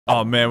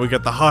Oh man, we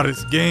got the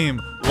hottest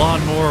game,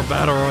 Lawnmower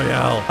Battle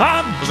Royale.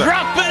 I'm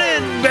dropping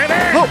in, baby.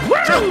 Oh,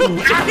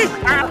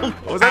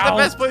 was that the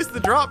best place to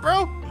drop,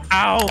 bro?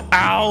 Ow,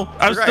 ow.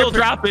 I'm still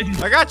dropping.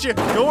 I got you.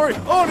 Don't worry.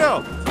 Oh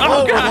no.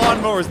 Oh, we're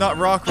lawnmowers, not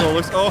rock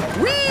rollers. Oh,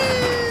 whee!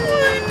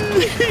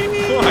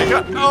 Oh my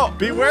god. Oh,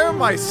 beware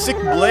my sick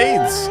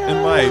blades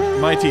in my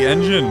mighty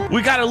engine.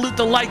 We gotta loot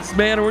the lights,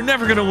 man, or we're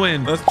never gonna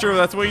win. That's true.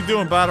 That's what you do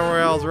in battle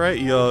royales, right?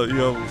 You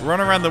run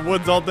around the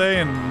woods all day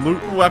and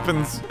loot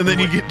weapons, and then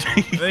you get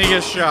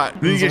shot.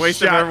 It's a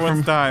waste of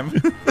everyone's time.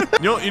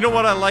 You know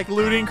what I like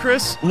looting,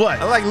 Chris? What?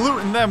 I like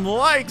looting them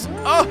likes.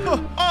 Oh,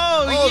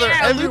 yeah,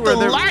 they're everywhere.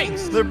 Loot the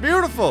lights. They're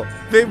beautiful.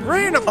 They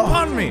rain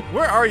upon me.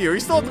 Where are you? Are you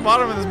still at the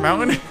bottom of this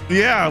mountain?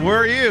 Yeah, where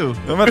are you?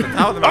 I'm at the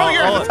top of the mountain. Oh,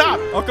 you're at the top.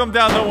 I'll come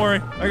down. Don't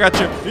worry. I got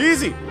you.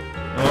 Easy.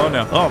 Oh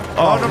no.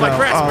 Oh no, my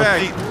grass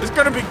bag. There's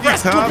gonna be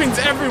grass clippings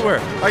everywhere.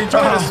 I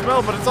enjoy the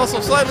smell, but it's also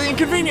slightly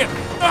inconvenient.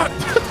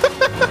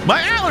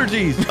 My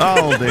allergies.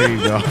 Oh, there you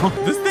go.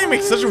 This thing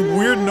makes such a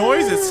weird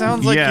noise. It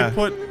sounds like you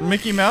put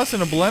Mickey Mouse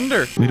in a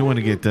blender. We don't want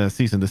to get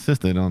cease and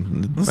desisted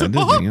on Disney.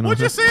 You know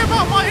what'd you say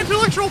about my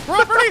intellectual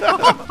property? All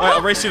right,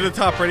 I'll race you to the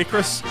top. Ready,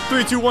 Chris?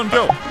 3, 2, 1,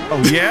 go.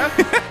 Oh, yeah?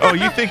 Oh,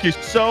 you think you're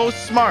so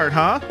smart,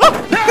 huh?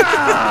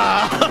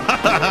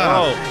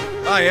 Oh,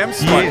 I am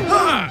smart.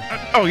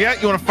 Yeah. Oh, yeah?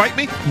 You want to fight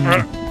me?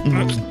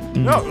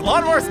 No,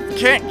 lawnmowers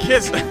can't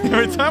kiss.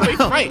 Every time we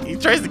fight, he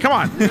tries to. Come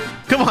on,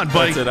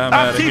 buddy. That's it,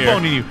 I'm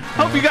T-boning you.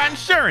 Hope you got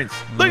insurance.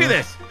 Look at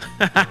this,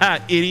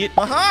 idiot.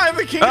 Aha, I'm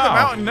the king of the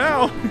mountain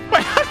now.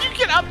 Wait, how'd you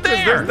get up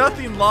there? There's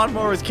nothing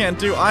lawnmowers can't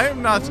do. I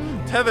am not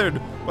tethered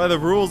by the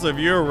rules of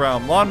your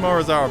realm.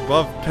 Lawnmowers are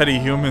above petty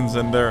humans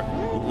and their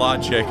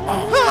logic.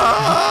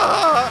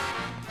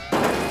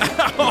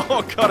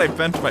 Oh god, I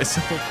bent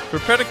myself.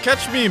 Prepare to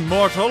catch me,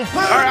 mortal. All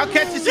right, I'll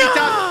catch you,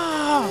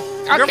 Ctop.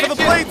 Go for the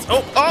plates.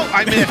 Oh,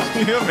 I missed.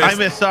 I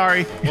missed.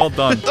 Sorry. Well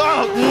done.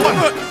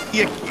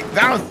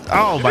 That was.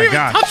 Oh my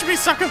god. Touch me,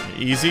 sucker.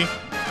 Easy.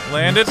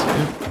 Land it.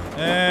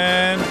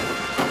 And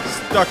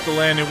stuck the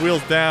landing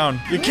wheels down.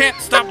 You can't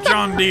stop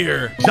John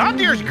Deere. John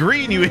Deere's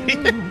green, you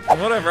idiot.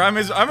 Whatever. I'm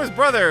his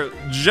brother,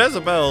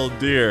 Jezebel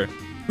Deere.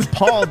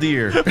 Paul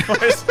Deere.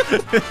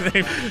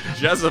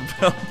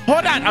 Jezebel.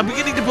 Hold on. I'm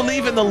beginning to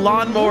believe in the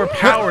lawnmower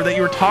power that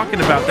you were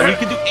talking about. That we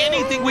could do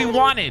anything we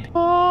wanted.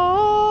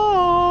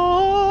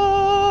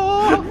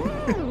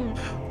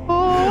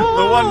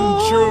 The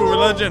one true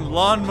religion,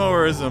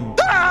 lawnmowerism.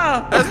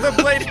 As the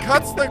blade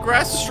cuts, the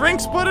grass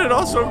shrinks, but it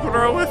also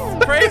groweth.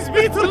 Praise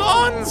be to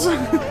lawns.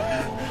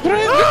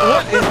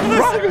 What is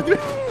wrong with me?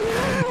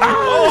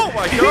 Oh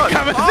my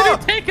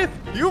god. Take it.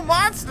 You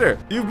monster.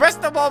 You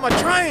messed up all my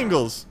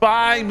triangles.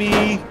 By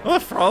me. I'm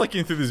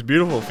frolicking through these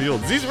beautiful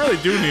fields. These really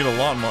do need a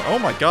lawnmower. Oh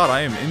my god,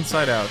 I am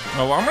inside out.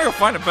 Oh, well, I'm gonna go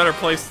find a better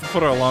place to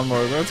put our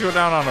lawnmower. Let's go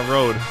down on a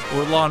road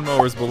where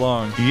lawnmowers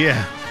belong.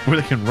 Yeah. Where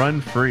they can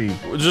run free.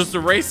 Just a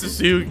race to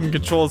see who can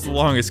control us the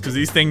longest, because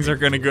these things are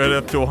going to go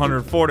up to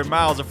 140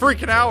 miles a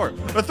freaking hour.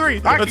 A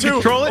 3, a 2,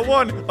 a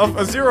 1,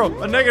 a 0,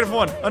 a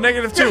 -1, a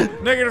 -2,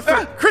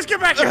 -3. Chris, get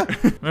back here.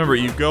 Remember,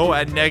 you go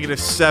at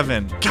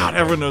 -7. God,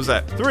 everyone knows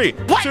that. 3,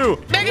 2,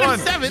 1,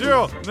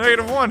 0,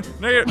 -1,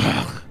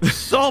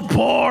 So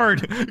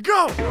bored.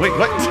 Go. Wait,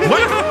 what?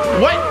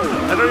 What?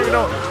 I don't even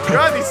know.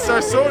 God, these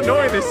are so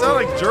annoying. They sound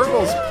like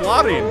gerbils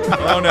plotting.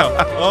 Oh no.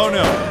 Oh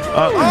no.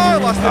 I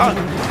lost it.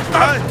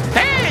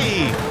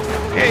 Hey!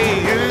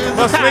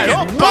 Must make it.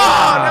 Oh,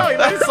 no, he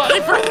went slightly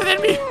further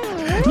than me.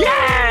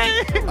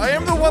 Yay! I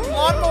am the one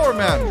lawnmower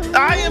man.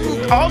 I am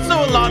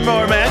also a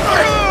lawnmower man.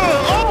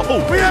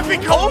 Oh! We have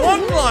become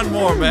one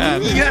lawnmower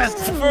man.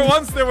 Yes! For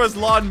once there was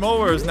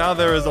lawnmowers, now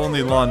there is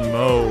only lawn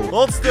mow.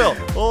 Hold still.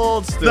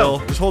 Hold still.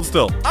 No. Just hold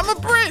still. I'm a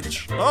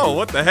bridge. Oh,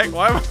 what the heck?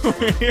 Why am I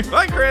over here?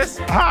 Hi, Chris.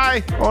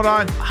 Hi. Hold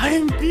on.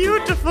 I'm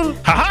beautiful.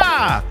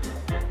 Ha-ha!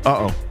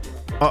 Uh-oh.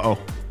 Uh-oh.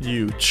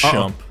 You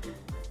chump.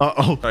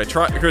 Uh-oh. All right,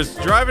 Chris,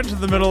 drive into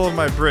the middle of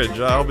my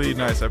bridge. I'll be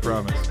nice, I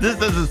promise. This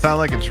doesn't sound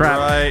like a trap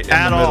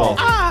at all.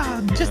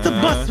 Just a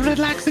bus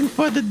relaxing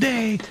for the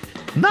day.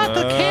 Not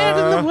a care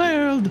in the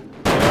world.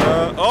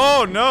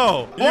 Oh,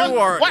 no. You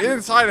are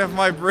inside of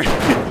my bridge.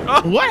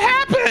 What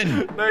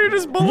happened? No, you're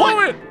just below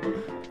it.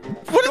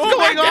 What is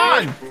going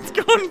on? It's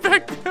going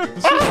back down.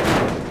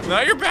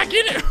 Now you're back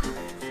in it.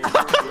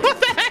 What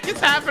the heck is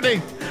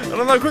happening? I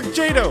don't know. Quick,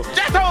 JATO.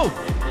 JATO!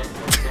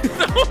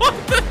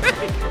 What the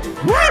heck?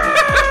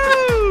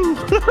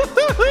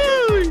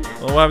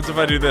 Well, what happens if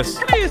I do this?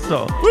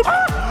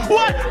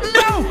 What?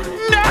 No!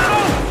 No!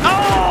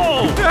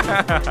 Oh!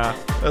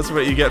 That's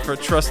what you get for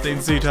trusting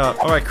Ctop.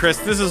 All right, Chris,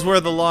 this is where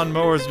the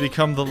lawnmowers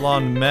become the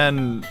lawn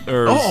men.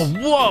 Oh,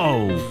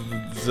 whoa!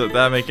 Does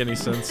that make any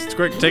sense? It's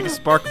quick, take a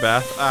spark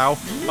bath. Ow.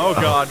 Oh,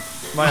 God.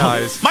 My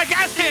eyes. My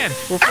gas can!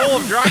 We're full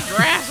of dry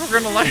grass. We're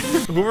gonna like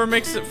whoever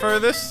makes it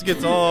furthest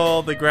gets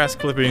all the grass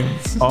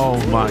clippings. Oh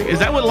my! Is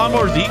that what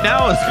lawnmowers eat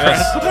now? Is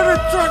grass?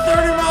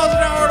 130 miles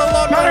an hour to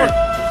lawnmower.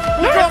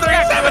 We're going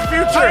back to the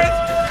future.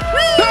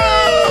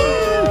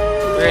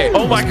 Great.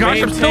 Oh my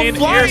gosh! I'm still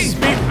flying.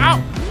 Speed.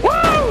 Ow!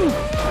 Woo!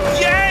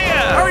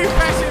 Yeah! How are you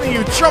passing me,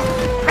 you chump?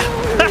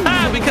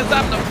 Because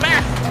I'm the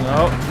best.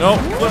 No,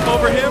 flip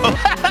over him.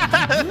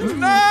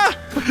 Nah.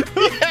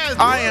 Yes,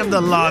 I am the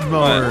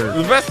lawnmower.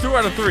 The best 2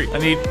 out of 3. I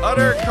need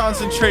utter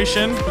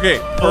concentration. Okay,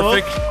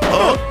 perfect.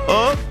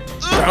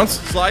 Bounce,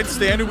 slide,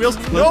 stay under wheels.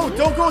 No,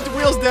 don't go with the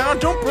wheels down.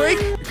 Don't break.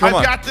 Come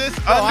on. I've got this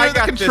I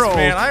got control. this,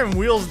 man. I am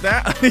wheels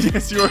down.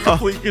 Yes, you are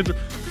complete control.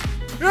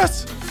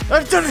 Yes,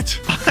 I've done it.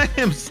 I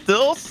am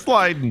still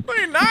sliding. No,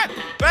 you're not.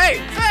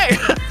 Hey.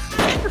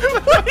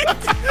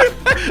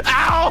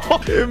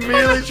 Ow!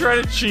 Immediately try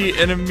to cheat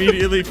and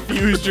immediately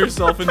fused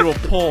yourself into a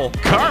pole.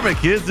 Karma,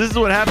 kids. This is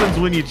what happens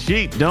when you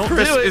cheat. Don't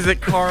Chris, do it. is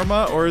it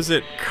karma or is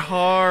it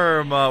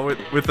karma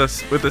with a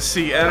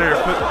C editor?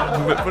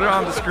 Put it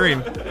on the screen.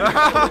 No,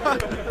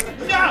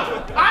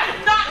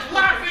 I'm not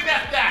laughing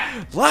at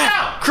that.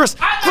 Laugh, No, Chris.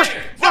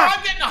 No,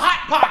 I'm getting a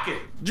hot pocket.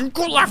 You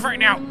go laugh right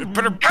now. It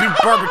better be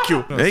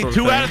barbecue. Hey,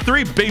 2 out of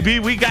 3, baby.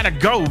 We gotta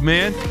go,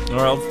 man. All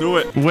right, let's do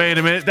it. Wait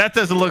a minute. That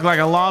doesn't look like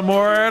a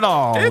lawnmower at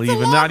all. It's a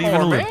not even a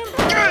lawnmower, little.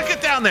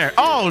 Get down there.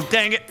 Oh,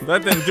 dang it.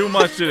 That didn't do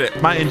much, did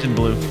it? My engine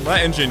blew. My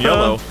engine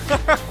yellow.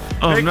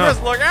 Oh, Hey, no.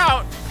 Chris, look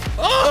out.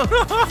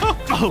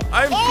 Oh,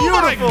 I'm beautiful.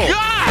 Oh, my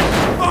God.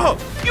 Oh,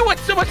 You went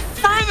so much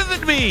further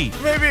than me.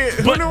 maybe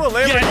who knew a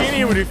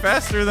Lamborghini would be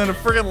faster than a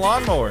friggin'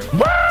 lawnmower?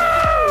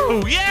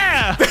 Woo!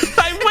 Yeah!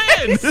 I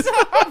win!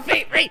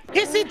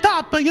 It's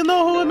Ctop, but you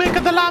know who will make the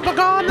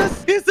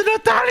Lamborghinis? It's an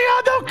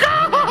Italiano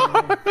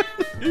car.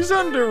 He's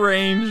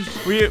underranged.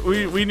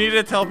 We need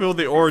to tell people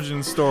the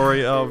origin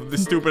story of the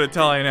stupid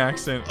Italian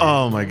accent.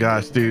 Oh my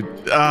gosh, dude.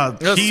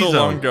 That's so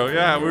long ago.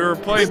 Yeah, we were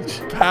playing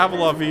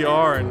Pavlov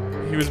VR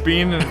and he was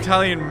being an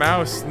Italian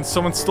mouse and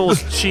someone stole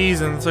his cheese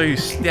and so he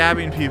was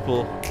stabbing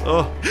people.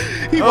 Oh,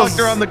 He walked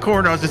around the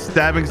corner. I was just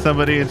stabbing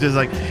somebody and just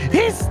like,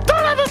 he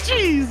stole the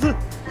cheese.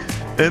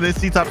 And then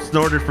Ctop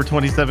snorted for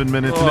 27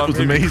 minutes and it was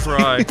amazing.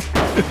 Cry.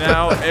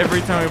 Now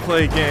every time we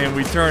play a game,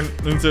 we turn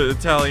into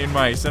Italian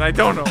mice, and I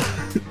don't know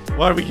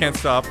why we can't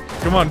stop.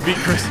 Come on, beat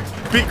Chris.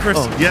 Beat Chris.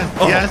 Oh, yes,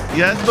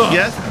 yes.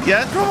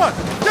 Come on.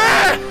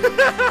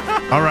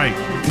 Yeah! All right,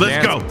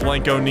 let's go.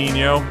 Blanco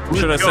Nino.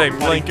 Should I Let's say go,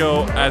 buddy.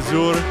 Blanco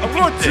Azur? I'm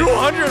going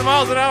 200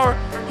 miles an hour.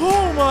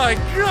 Oh my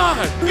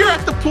God. You're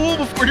at the pool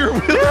before your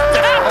wheels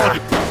down.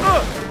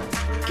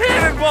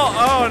 Cannonball.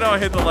 Oh no, I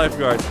hit the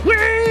lifeguard.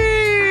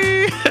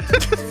 Whee!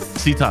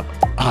 Ctop,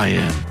 I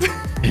am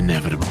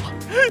inevitable.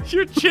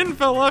 Your chin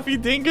fell off, you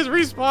dingus.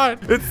 Respawn.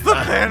 It's the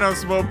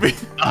Thanos mobile.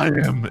 I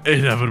am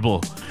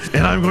inevitable,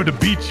 and I'm going to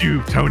beat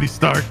you, Tony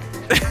Stark.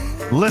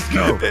 Let's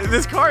go.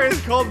 This car is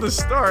called the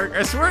Stark.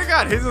 I swear to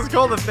God, his is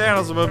called the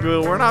Thanos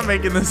mobile. We're not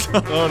making this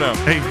up. Oh no.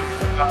 Hey,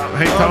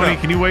 Tony,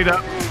 can you wait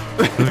up?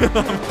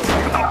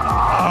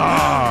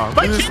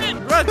 My chin.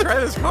 I'm gonna try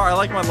this car. I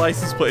like my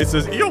license plate. It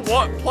says, "You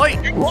want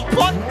plate? You want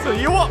plate? So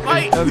you want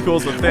plate?" That's cool.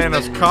 It's the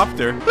Thanos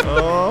copter.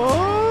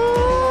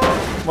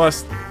 Oh,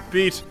 must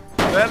beat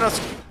Thanos.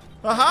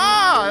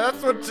 Aha!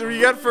 That's what you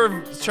get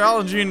for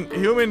challenging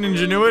human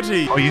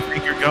ingenuity. Oh, you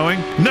think you're going?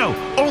 No,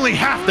 only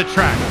half the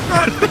track.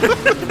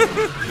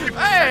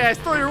 Hey, I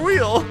stole your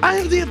wheel.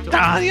 I'm the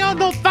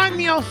Italiano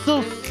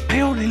Thanos. I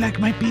only like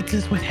my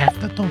pizzas with half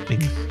the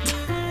toppings.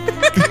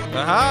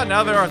 Aha!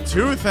 Now there are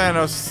 2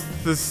 Thanos.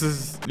 This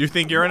is. You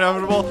think you're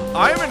inevitable?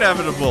 I'm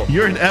inevitable.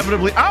 You're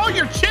inevitably. Oh,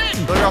 your chin!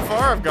 Look how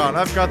far I've gone.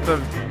 I've got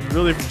the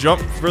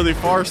jump really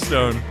far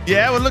stone.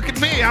 Yeah, well, look at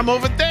me. I'm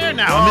over there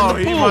now. I'm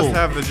in the he pool. must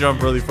have the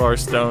jump really far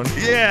stone.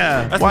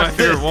 Yeah. That's watch my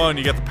favorite this. one.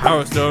 You got the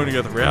power stone, you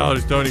got the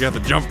reality stone, you got the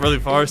jump really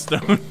far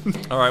stone.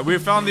 All right, we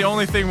found the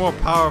only thing more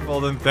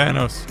powerful than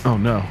Thanos. Oh,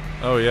 no.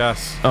 Oh,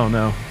 yes. Oh,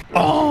 no.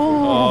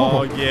 Oh,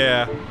 Oh,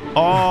 yeah.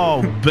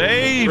 oh,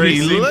 baby.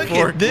 Racing Look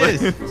at this.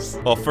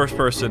 forklifts. Oh, first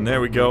person. There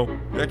we go.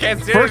 I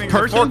can't see First anything.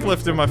 There's a person?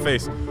 forklift in my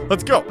face.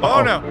 Let's go.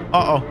 Oh, no.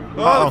 Uh-oh.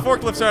 Oh, the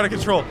forklift's out of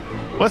control.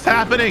 What's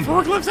happening?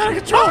 Forklift's out of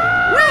control.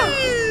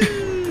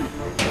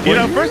 You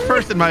know, first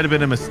person might have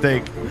been a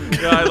mistake.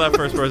 Yeah, I left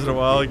first person a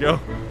while ago.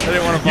 I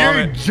didn't want to You're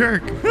vomit. a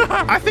jerk.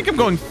 I think I'm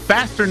going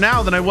faster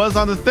now than I was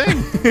on the thing.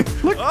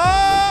 Look.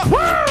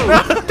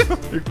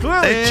 Oh! You're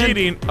clearly And-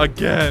 cheating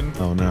again.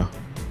 Oh, no.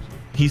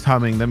 He's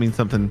humming. That means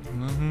something.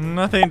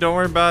 Nothing. Don't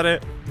worry about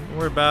it. Don't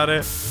worry about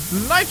it.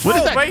 Nitro, What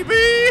is that?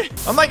 baby!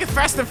 I'm like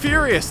Fast and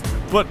Furious,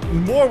 but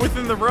more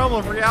within the realm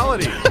of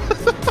reality.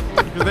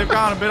 Because they've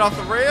gone a bit off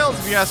the rails,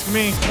 if you ask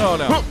me. Oh,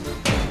 no.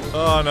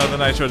 Oh, no, the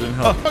nitro didn't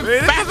help. I'm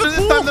faster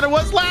this time than I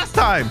was last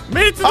time.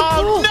 Made it to the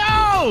pool.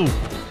 No!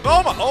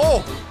 Oh, my.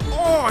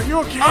 Oh, are you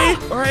okay?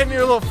 All right, in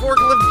your little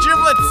forklift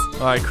giblets.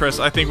 All right, Chris,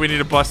 I think we need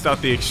to bust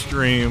out the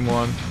extreme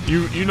one.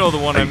 You know the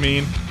one I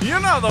mean. You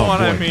know the one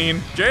I boy.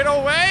 mean.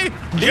 JATO way.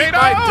 Eat JATO!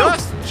 my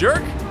dust,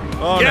 jerk.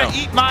 Oh, Yeah, no.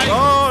 eat my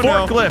No.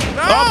 forklift.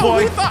 No, Oh,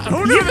 boy.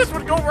 Who knew this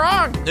would go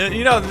wrong?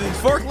 You know, the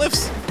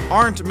forklifts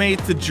aren't made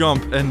to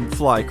jump and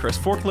fly, Chris.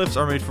 Forklifts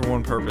are made for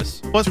one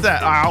purpose. What's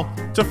that? Ow.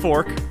 To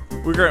fork.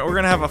 We're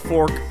gonna have a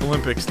fork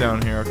Olympics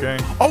down here, okay?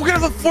 Oh, we're going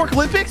to have a Fork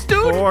Olympics,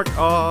 dude? Fork.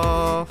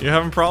 You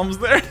having problems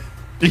there?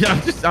 Yeah,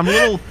 I'm a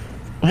little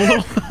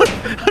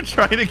I'm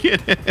trying to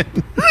get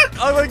in.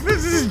 I'm like,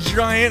 this is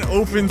giant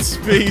open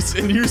space,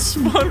 and you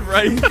spun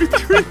right in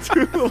between 2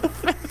 little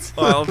fences.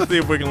 All right, let's see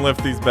if we can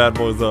lift these bad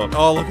boys up.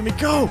 Oh, look at me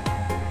go.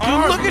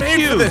 Oh, look at made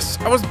you. for this.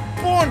 I was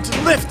born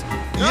to lift.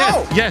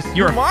 No, Yes,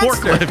 you're a monster.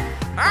 forklift.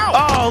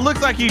 Ow. Oh,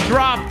 looks like you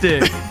dropped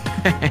it.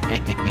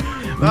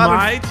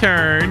 My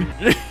turn.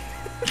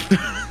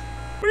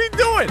 What are you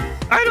doing?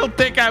 I don't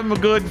think I'm a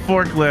good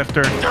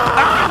forklifter.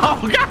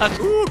 Oh, gosh.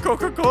 Ooh,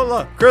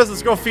 Coca-Cola. Chris,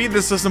 let's go feed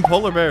this to some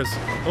polar bears.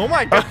 Oh,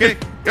 my God. Okay.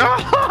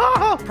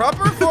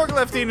 Proper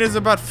forklifting is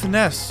about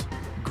finesse,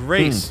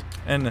 grace,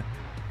 and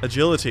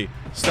agility.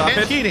 Stop And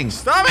it. cheating.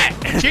 Stop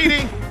it.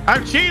 Cheating.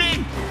 I'm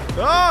cheating.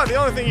 Oh, the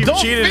only thing you've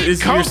Don't cheated feed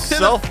is Coke to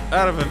yourself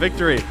out of a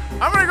victory.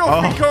 I'm going to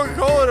go feed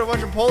Coca-Cola to a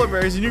bunch of polar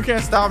bears, and you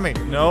can't stop me.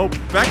 Nope.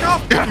 Back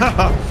off.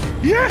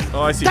 Yes.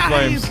 Oh, I see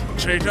flames.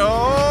 JATO.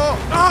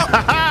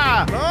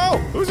 Oh. No.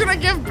 Who's going to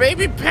give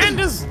baby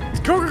pandas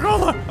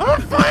Coca-Cola? I'm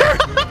on fire.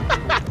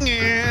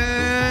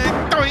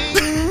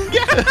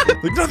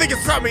 Like, nothing can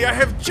stop me. I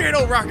have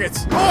JATO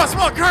rockets. Oh, a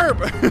small curb.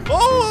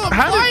 Oh,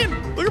 I'm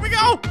flying. Look at me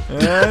go.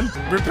 And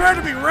prepare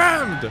to be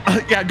rammed.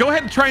 Yeah, go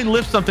ahead and try and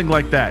lift something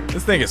like that.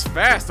 This thing is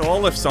fast. Oh,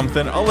 I'll lift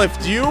something. I'll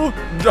lift you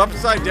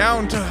upside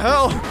down to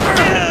hell.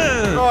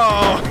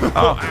 Oh,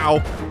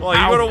 ow. Well,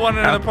 you go to one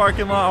end of the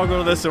parking lot. I'll go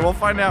to this, and we'll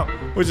find out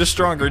which is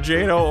stronger,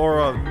 JATO or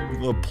a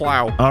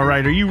Plow. All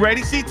right, are you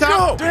ready, Ctop?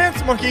 Go!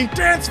 Dance, monkey!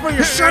 Dance for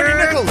your shiny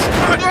nickels!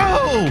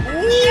 Oh!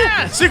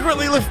 Yes!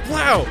 Secretly lift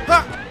Plow!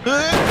 Ha!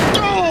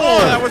 Oh,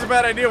 that was a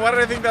bad idea. Why did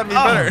I think that'd be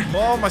better?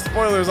 Oh, my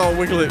spoiler's all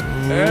wiggly.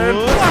 And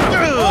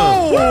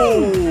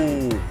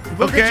oh!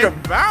 Look at you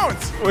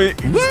bounce! Wait,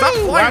 stop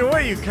flying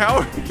away, you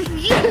coward!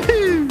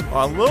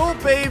 A little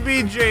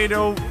baby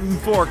JATO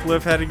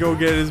forklift had to go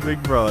get his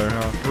big brother.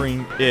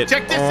 Bring it.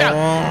 Check this out!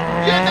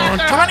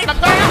 Tiny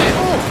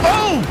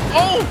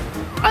Oh!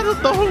 I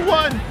don't know who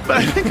won, but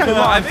I think I won.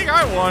 I think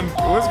I won.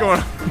 What's going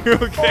on? You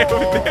okay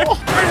over there? No,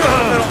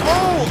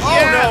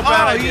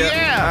 bad idea.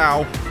 Yeah.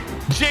 Ow.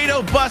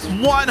 JATO bus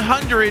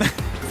 100,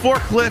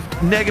 forklift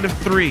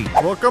 -3.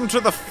 Welcome to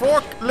the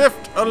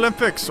Forklift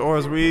Olympics, or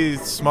as we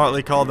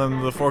smartly call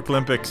them, the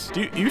Forklympics.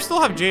 Do you still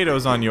have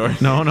JATOs on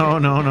yours? No.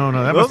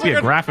 That Those must be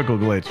a graphical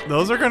glitch.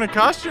 Those are gonna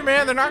cost you,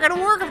 man. They're not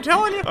gonna work, I'm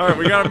telling you. All right,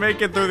 we gotta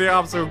make it through the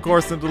obstacle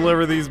course and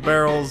deliver these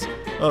barrels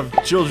of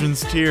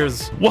children's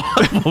tears.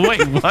 What?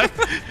 Wait, what?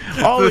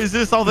 Oh, is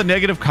this all the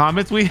negative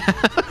comments we have?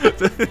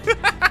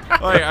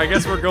 All right, I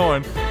guess we're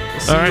going.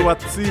 We'll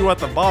see you at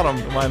the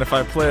bottom. Mind if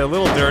I play a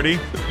little dirty?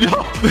 A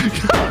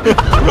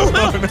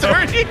little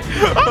dirty?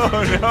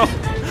 Oh no!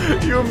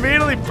 You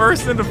immediately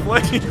burst into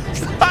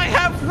flames. I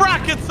have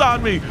rockets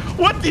on me.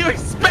 What do you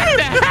expect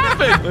to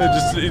happen?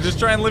 Just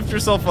try and lift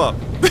yourself up.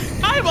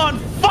 I'm on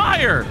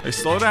fire. Hey,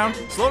 slow down.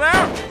 Slow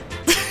down.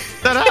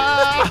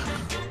 Ta-da!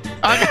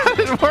 I got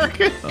it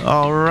working.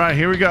 All right,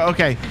 here we go.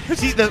 Okay.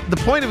 See, the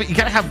point of it, you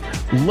got to have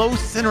low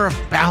center of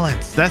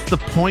balance. That's the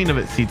point of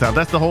it, Ctop.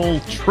 That's the whole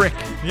trick.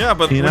 Yeah,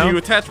 but when you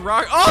attach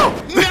rock... Oh!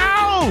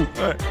 No!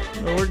 All right.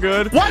 Oh, we're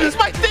good. Why is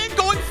my thing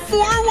going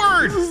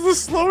forward? This is the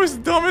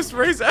slowest, dumbest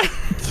race ever.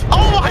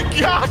 Oh, my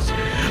gosh.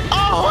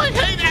 Oh, I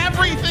hate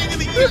everything in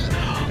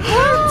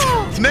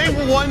the...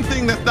 Name one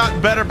thing that's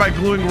not better by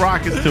gluing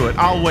rockets to it.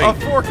 I'll wait. A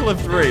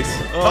forklift race.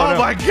 Oh,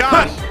 my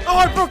gosh. Oh,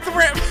 I broke the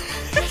ramp.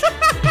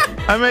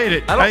 I made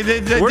it. I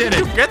did it. Where did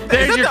you get that?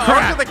 There's Is that your the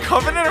crap. Ark of the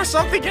Covenant or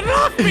something? Get it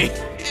off me.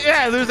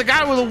 Yeah, there's a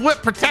guy with a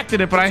whip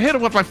protecting it, but I hit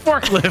him with my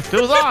forklift.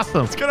 It was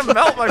awesome. It's gonna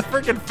melt my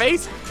freaking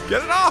face.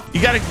 Get it off.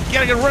 You gotta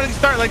get a running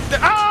start like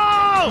that.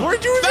 Oh!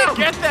 Where'd you even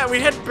get that? We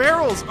had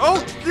barrels.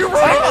 Oh, you're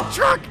running the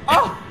truck.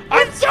 Oh,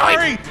 I'm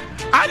sorry.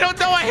 I don't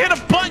know. I hit a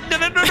button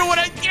and I don't know what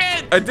I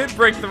did. I did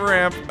break the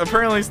ramp.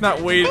 Apparently, it's not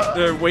weight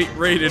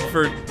rated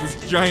for this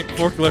giant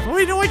forklift. Oh,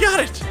 wait, no, I got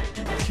it.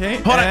 Okay.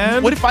 Hold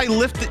on. What if I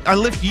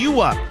lift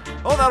you up?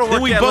 Oh, that'll work.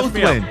 Then we both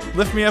win.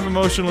 Lift me up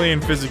emotionally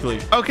and physically.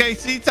 Okay,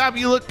 Ctop,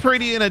 you look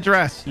pretty in a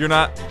dress. You're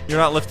not lifting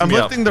me up. I'm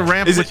lifting the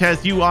ramp which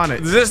has you on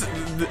it.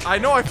 I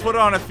know I put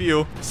on a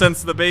few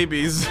since the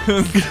babies,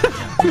 the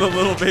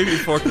little baby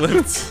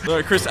forklifts. All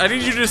right, Chris, I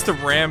need you just to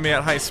ram me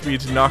at high speed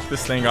to knock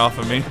this thing off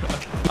of me.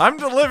 I'm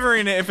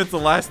delivering it if it's the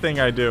last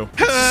thing I do.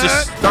 It's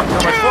just stuck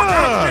on my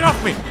fork. Get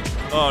off me!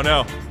 Oh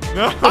no.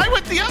 No. I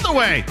went the other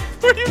way.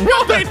 Where are you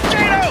going?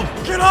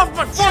 JATO! Get off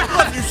my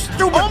forklift, you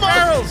stupid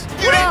barrels!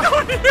 What are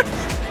you doing here?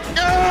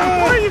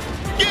 Where are you?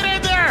 Get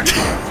in there!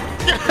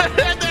 Get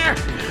in there!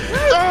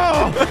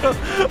 Oh!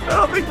 I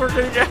don't think we're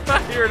gonna get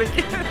out of here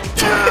again.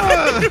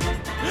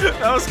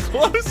 That was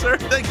closer.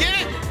 They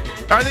get it?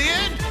 Are they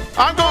in?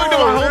 I'm going to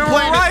my home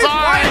plane. Right.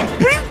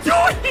 What are you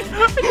doing?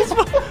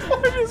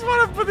 I just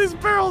want to put these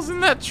barrels in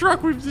that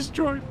truck we've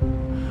destroyed.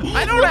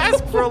 I don't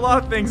ask for a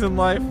lot of things in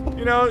life.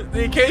 You know,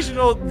 the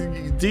occasional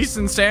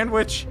decent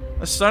sandwich,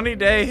 a sunny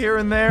day here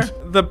and there,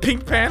 the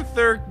Pink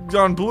Panther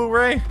on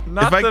Blu-ray,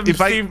 not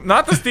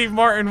the Steve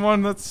Martin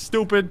one. That's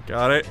stupid.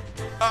 Got it.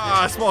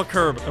 Ah, small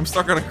curb. I'm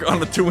stuck on a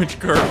 2-inch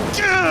curb.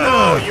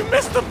 Oh, you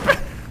missed the.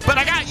 But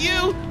I got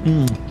you.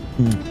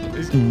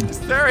 He's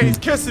there. He's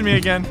kissing me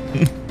again.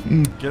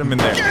 Get him in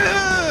there.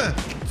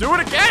 Do it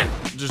again.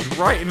 Just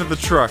right into the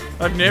truck.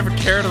 I've never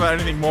cared about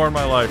anything more in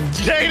my life.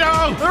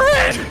 JATO!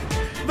 They're in.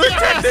 They're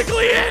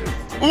technically in.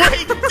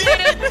 We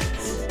did it!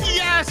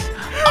 Yes!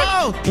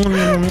 Oh,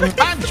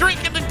 I'm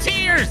drinking the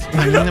tears.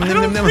 I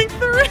don't think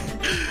there is.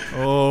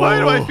 Oh. Why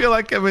do I feel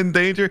like I'm in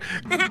danger?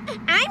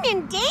 I'm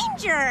in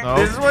danger. Oh,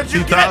 This is what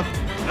you Ctop.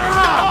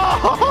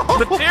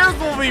 get. The tears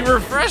will be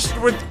refreshed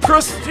with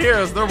Chris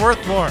tears. They're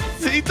worth more.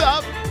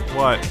 Ctop.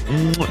 What?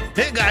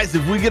 Hey guys,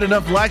 if we get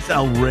enough likes,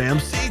 I'll ram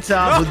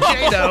Ctop with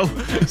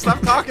JATO.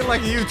 Stop talking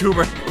like a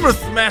YouTuber. I'm gonna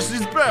smash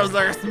these barrels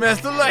like I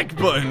smashed the like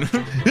button.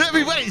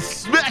 Everybody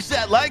smash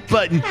that like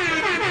button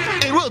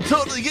and we'll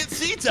totally get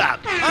Ctop.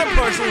 I'm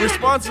partially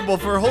responsible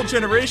for a whole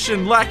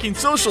generation lacking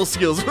social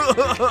skills.